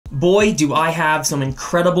Boy, do I have some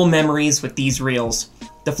incredible memories with these reels.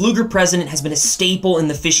 The Pflueger President has been a staple in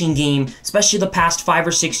the fishing game, especially the past 5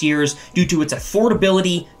 or 6 years, due to its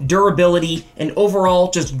affordability, durability, and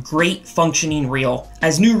overall just great functioning reel.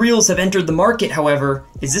 As new reels have entered the market, however,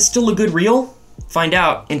 is this still a good reel? Find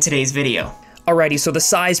out in today's video. Alrighty, so the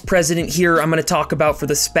size President here I'm going to talk about for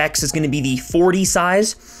the specs is going to be the 40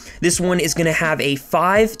 size. This one is going to have a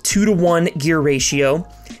 5:2-to-1 gear ratio.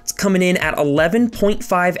 It's coming in at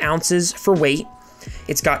 11.5 ounces for weight.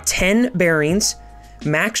 It's got 10 bearings.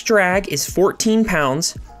 Max drag is 14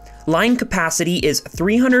 pounds. Line capacity is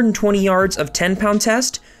 320 yards of 10-pound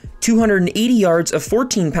test, 280 yards of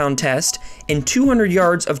 14-pound test, and 200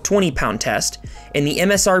 yards of 20-pound test. And the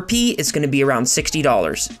MSRP is going to be around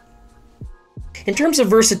 $60. In terms of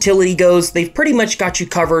versatility goes, they've pretty much got you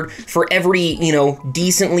covered for every,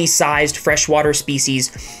 decently sized freshwater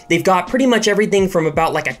species. They've got pretty much everything from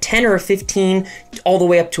about like a 10 or a 15 all the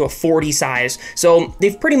way up to a 40 size. So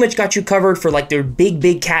they've pretty much got you covered for like their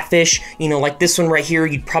big catfish, like this one right here,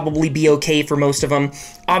 you'd probably be okay for most of them.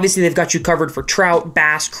 Obviously, they've got you covered for trout,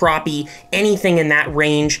 bass, crappie, anything in that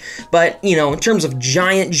range. But, in terms of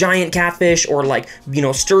giant catfish or like,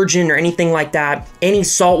 sturgeon or anything like that, any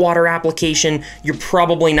saltwater application, you're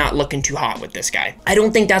probably not looking too hot with this guy. I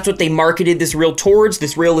don't think that's what they marketed this reel towards.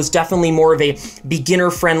 This reel is definitely more of a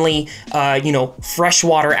beginner-friendly,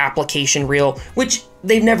 freshwater application reel, which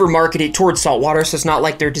they've never marketed towards saltwater, so it's not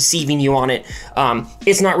like they're deceiving you on it.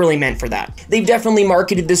 It's not really meant for that. They've definitely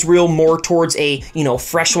marketed this reel more towards a,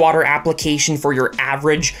 freshwater application for your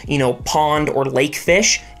average, pond or lake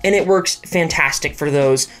fish, and it works fantastic for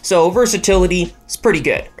those. So versatility is pretty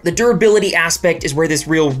good. The durability aspect is where this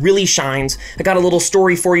reel really shines. I got a little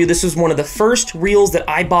story for you. This was one of the first reels that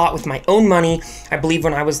I bought with my own money, I believe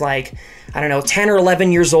when I was like, 10 or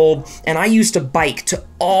 11 years old, and I used to bike to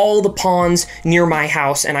all the ponds near my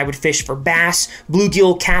house, and I would fish for bass,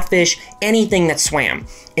 bluegill, catfish, anything that swam.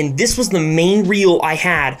 And this was the main reel I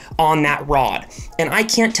had on that rod. And I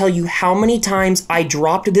can't tell you how many times I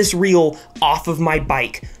dropped this reel off of my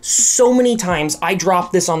bike. So many times I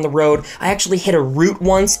dropped this on the road. I actually hit a root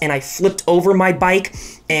once and I flipped over my bike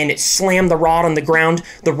and it slammed the rod on the ground.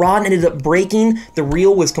 The rod ended up breaking. The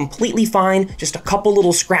reel was completely fine, just a couple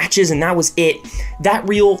little scratches, and that was it. That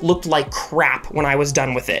reel looked like crap when I was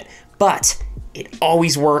done with it, but it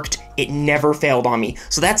always worked. It never failed on me.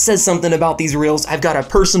 So that says something about these reels. I've got a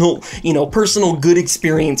personal good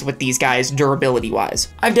experience with these guys durability-wise.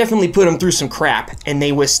 I've definitely put them through some crap and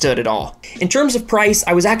they withstood it all. In terms of price,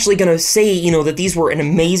 I was actually gonna say, that these were an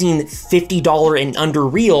amazing $50 and under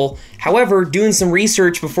reel. However, doing some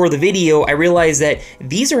research before the video, I realized that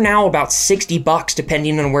these are now about $60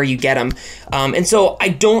 depending on where you get them. And so I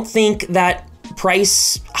don't think that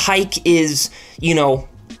price hike is,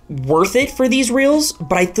 worth it for these reels,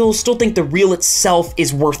 but I still think the reel itself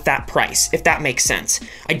is worth that price, if that makes sense.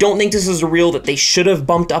 I don't think this is a reel that they should have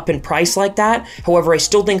bumped up in price like that. However, I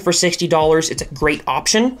still think for $60, it's a great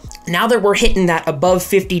option. Now that we're hitting that above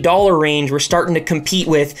 $50 range, we're starting to compete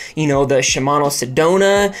with, the Shimano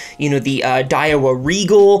Sedona, the Daiwa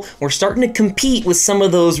Regal. We're starting to compete with some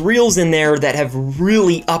of those reels in there that have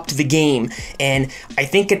really upped the game. And I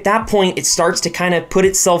think at that point, it starts to kind of put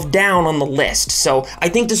itself down on the list. So I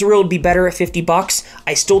think this reel would be better at $50.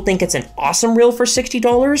 I still think it's an awesome reel for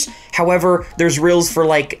 $60. However, there's reels for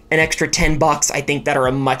like an extra $10 I think that are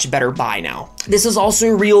a much better buy now. This is also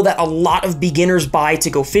a reel that a lot of beginners buy to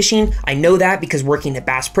go fishing. I know that because working at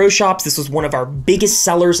Bass Pro Shops, this was one of our biggest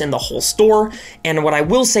sellers in the whole store. And what I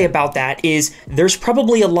will say about that is there's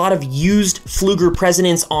probably a lot of used Pflueger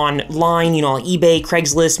Presidents online, on eBay,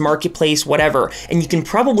 Craigslist, Marketplace, whatever. And you can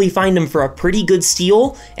probably find them for a pretty good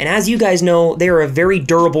steal. And as you guys know, they are a very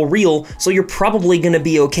durable reel, so you're probably gonna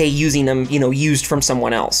be okay using them, used from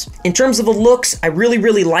someone else. In terms of the looks, I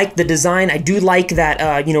really like the design. I do like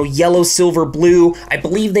that, yellow, silver, blue. I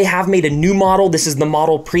believe they have made a new model. This is the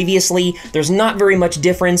model previously. There's not very much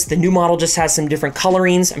difference. The new model just has some different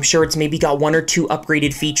colorings. I'm sure it's maybe got 1 or 2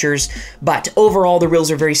 upgraded features, but overall the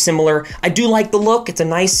reels are very similar. I do like the look. It's a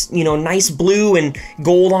nice, nice blue and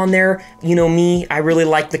gold on there. Me, I really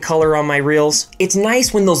like the color on my reels. It's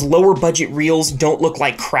nice when those lower budget reels don't look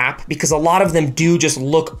like crap, because a lot of them do just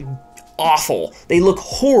look awful. They look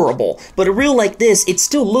horrible. But a reel like this, it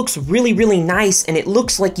still looks really nice, and it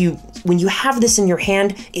looks like when you have this in your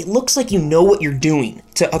hand, it looks like you know what you're doing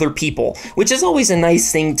to other people, which is always a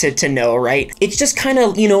nice thing to know, right? It's just kind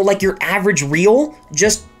of, like your average reel,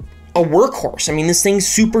 just a workhorse. I mean, this thing's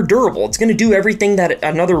super durable. It's gonna do everything that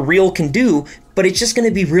another reel can do, but it's just going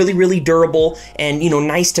to be really, really durable and, you know,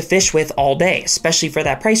 nice to fish with all day, especially for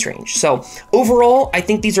that price range. So overall, I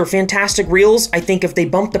think these are fantastic reels. I think if they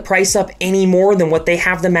bump the price up any more than what they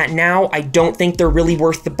have them at now, I don't think they're really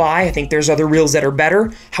worth the buy. I think there's other reels that are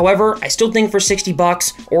better. However, I still think for 60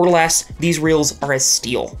 bucks or less, these reels are a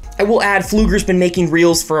steal. I will add, Pflueger's been making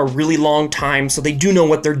reels for a really long time, so they do know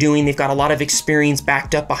what they're doing. They've got a lot of experience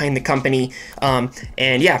backed up behind the company.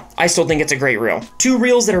 And yeah, I still think it's a great reel. Two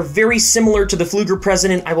reels that are very similar to the Pflueger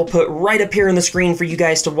President, I will put right up here on the screen for you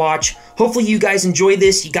guys to watch. Hopefully you guys enjoy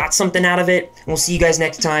this, you got something out of it, and we'll see you guys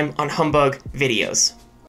next time on Humbug Videos.